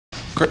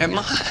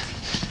Grandma.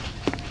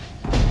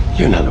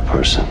 You're not a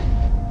person.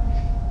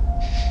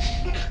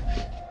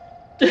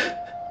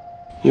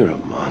 You're a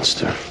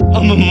monster.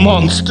 I'm a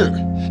monster.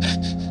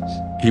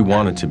 He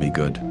wanted to be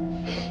good.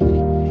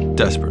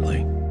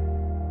 Desperately.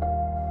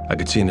 I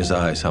could see in his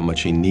eyes how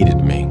much he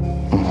needed me.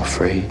 I'm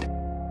afraid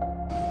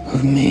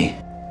of me.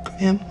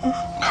 Grandma?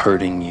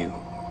 Hurting you.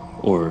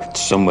 Or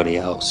somebody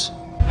else.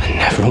 I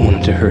never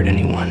wanted to hurt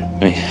anyone.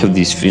 I have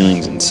these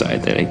feelings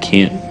inside that I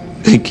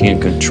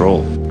can't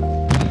control.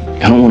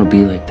 I don't want to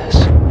be like this.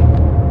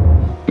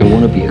 I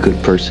want to be a good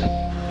person.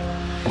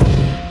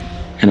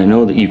 And I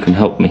know that you can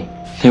help me.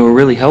 They were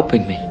really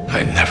helping me.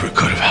 I never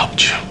could have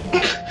helped you.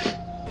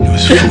 It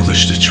was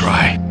foolish to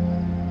try.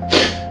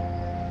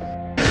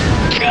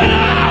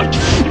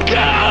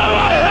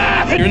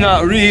 You're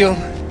not real.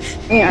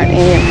 We aren't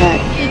in your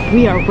head.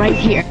 We are right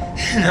here.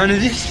 None of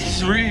this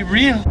is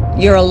real.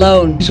 You're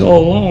alone. He's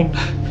all alone.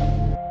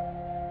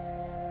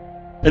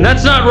 And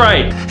that's not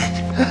right.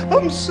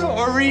 I'm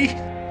sorry.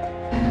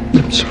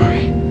 I'm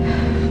sorry.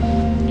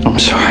 I'm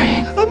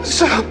sorry. I'm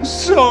so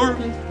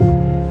sorry.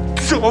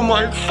 It's all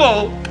my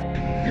fault.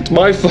 It's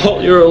my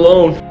fault you're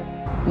alone.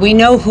 We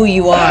know who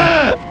you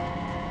are.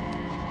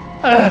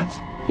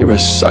 You're a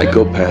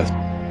psychopath.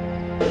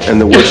 And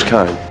the worst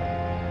kind.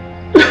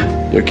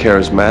 You're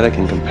charismatic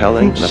and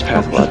compelling and a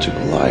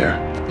pathological liar.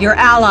 Your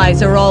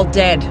allies are all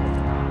dead.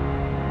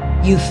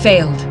 You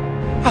failed.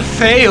 I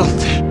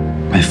failed.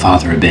 My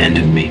father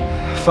abandoned me.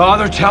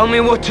 Father, tell me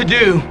what to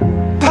do.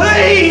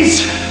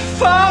 Please!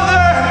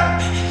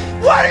 Father!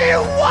 What do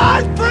you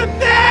want from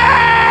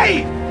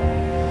me?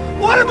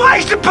 What am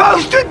I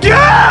supposed to do?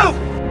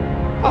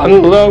 I'm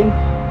alone.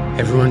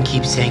 Everyone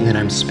keeps saying that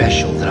I'm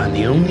special, that I'm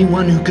the only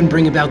one who can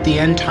bring about the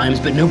end times,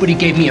 but nobody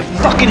gave me a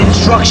fucking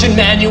instruction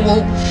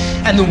manual.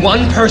 And the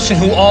one person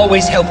who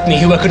always helped me,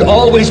 who I could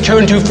always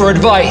turn to for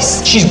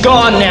advice, she's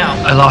gone now.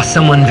 I lost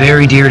someone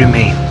very dear to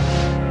me.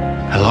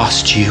 I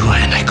lost you,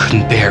 and I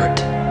couldn't bear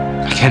it.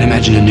 I can't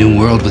imagine a new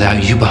world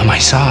without you by my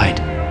side.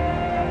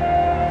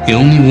 The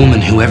only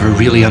woman who ever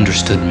really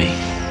understood me.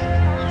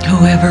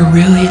 Who ever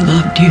really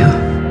loved you.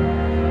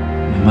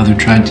 My mother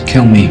tried to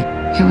kill me.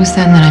 It was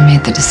then that I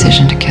made the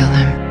decision to kill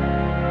him.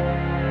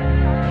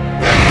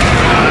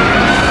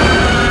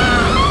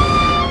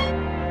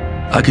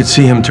 I could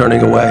see him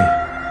turning away.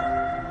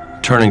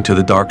 Turning to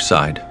the dark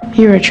side.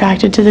 You were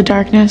attracted to the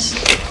darkness.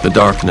 The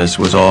darkness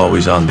was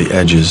always on the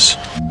edges.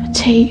 But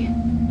Tate,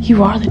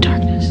 you are the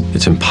darkness.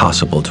 It's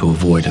impossible to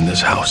avoid in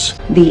this house.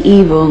 The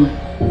evil.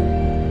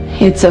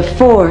 It's a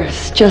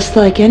force, just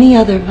like any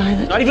other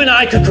violent. Not even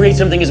I could create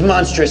something as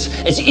monstrous,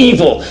 as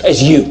evil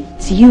as you.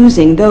 It's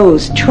using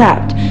those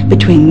trapped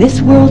between this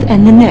world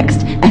and the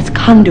next as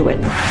conduit.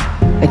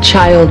 A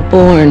child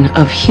born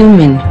of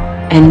human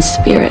and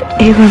spirit.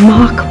 A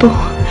remarkable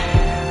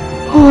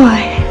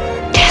boy,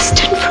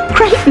 destined for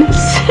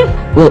greatness.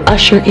 Will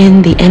usher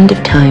in the end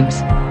of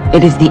times.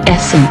 It is the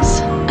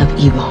essence of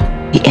evil,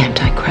 the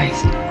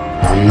Antichrist.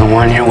 I'm the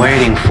one you're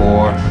waiting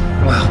for.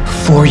 Well,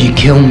 before you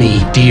kill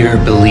me, dear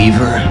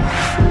believer,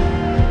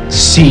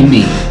 see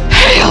me.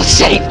 Hail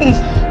Satan!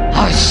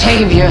 Our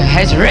Savior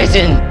has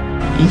risen.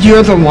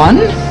 You're the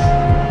one?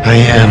 I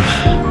am.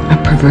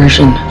 A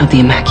perversion of the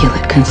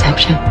Immaculate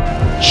Conception.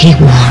 He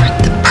wore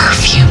the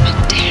perfume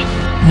of death.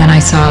 And then I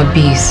saw a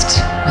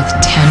beast with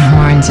 10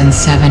 horns and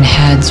 7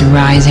 heads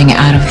rising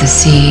out of the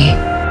sea,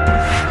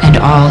 and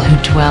all who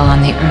dwell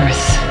on the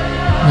earth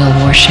will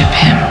worship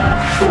him.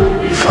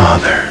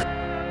 Father,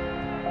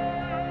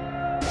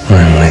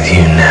 I'm with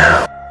you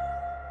now.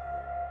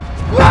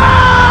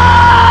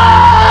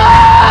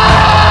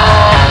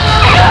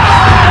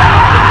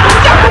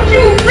 Don't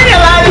you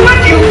realize what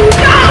you've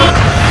done?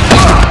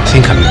 I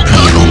think I'm an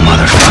evil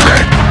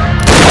motherfucker.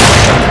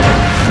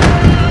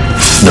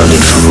 No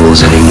need for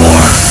rules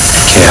anymore.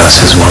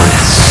 Chaos has won.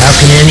 How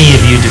can any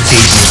of you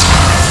defeat me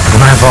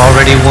when I've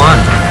already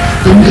won?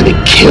 I'm gonna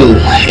kill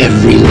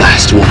every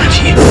last one of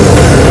you.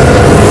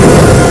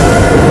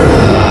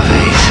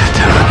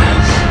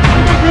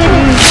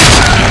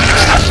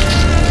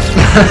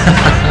 I've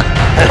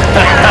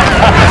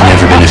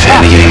never been a fan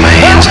of getting my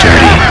hands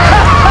dirty.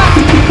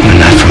 But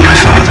not from my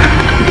father.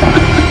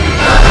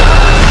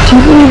 Do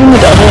you believe in the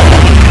devil?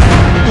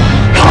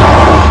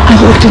 I've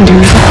looked into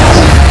his eyes.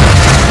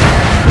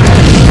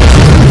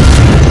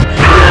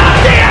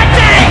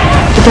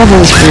 The devil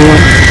is real.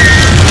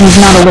 He's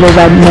not a little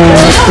red man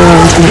with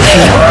horns and a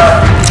tail.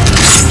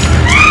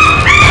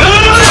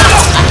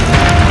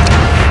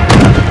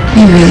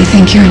 You really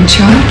think you're in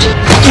charge?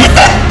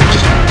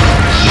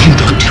 You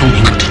don't tell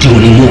me what to do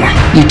anymore.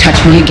 You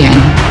touch me again,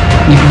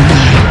 you will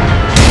die.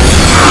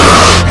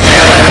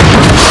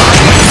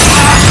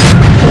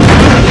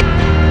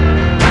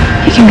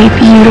 He can be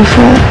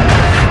beautiful,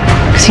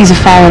 because he's a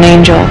fallen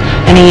angel,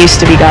 and he used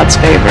to be God's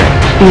favorite.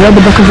 You read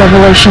the book of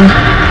Revelation?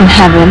 In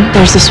heaven,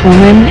 there's this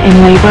woman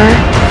in labor,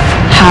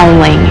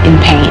 howling in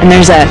pain. And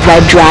there's a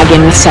red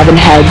dragon with 7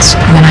 heads.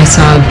 And then I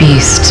saw a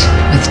beast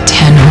with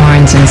 10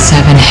 horns and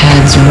 7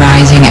 heads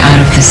rising out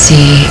of the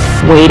sea.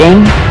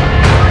 Waiting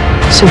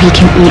so he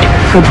can eat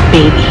her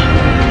baby.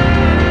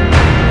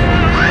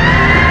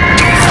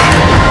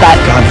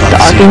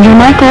 Archangel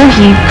Michael,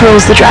 he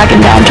hurls the dragon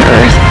down to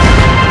earth.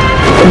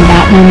 From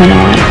that moment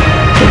on,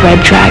 the red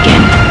dragon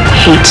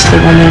hates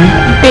the woman.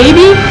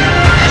 Baby?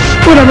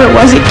 Whatever it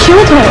was, it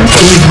killed her.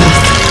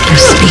 You're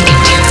speaking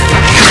to.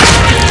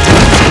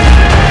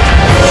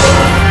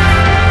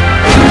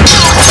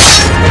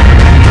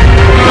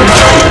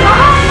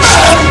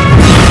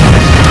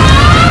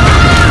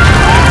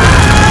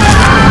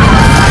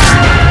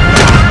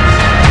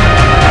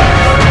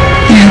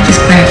 I hope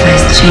this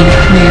clarifies the chain of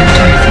command,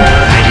 Arthur.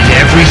 I did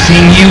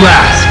everything you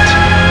asked.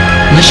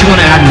 Unless you want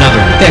to add another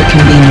one. There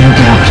can be no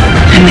doubt.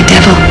 I'm the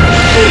devil.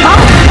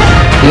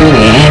 You're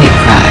the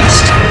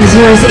Antichrist. Is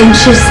yours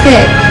inches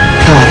thick,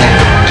 Father?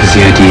 Does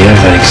the idea of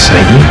that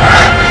excite you?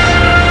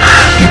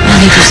 Your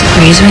body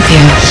disagrees with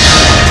you.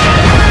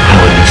 I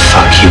wouldn't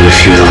fuck you if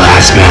you were the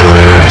last man on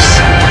earth.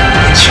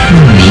 It's your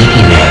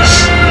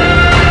neediness.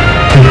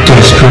 The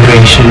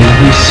desperation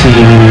you see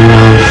in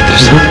love.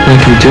 There's nothing I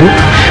can do.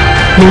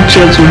 No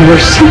chance of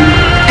mercy.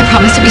 I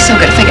promise to be so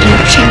good if I get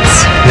another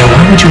chance. Now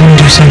why would you want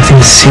to do something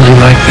silly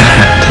like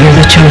that? You're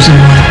the chosen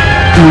one.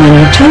 And when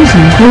you're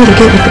chosen, you either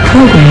get with the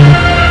program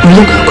or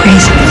you go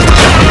crazy.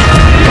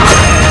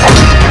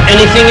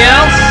 Anything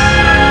else?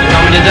 You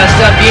want me to dust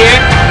up here?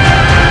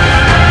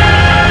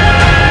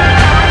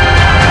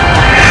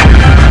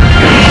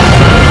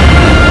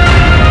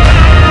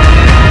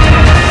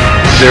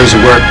 There's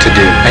work to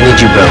do. I need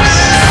you both.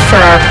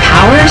 For our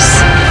powers?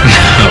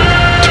 No,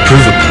 to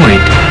prove a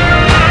point.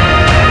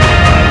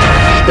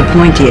 The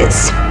point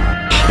is,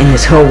 in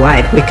this whole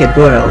wide, wicked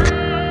world,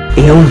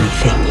 the only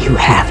thing you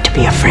have to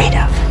be afraid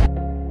of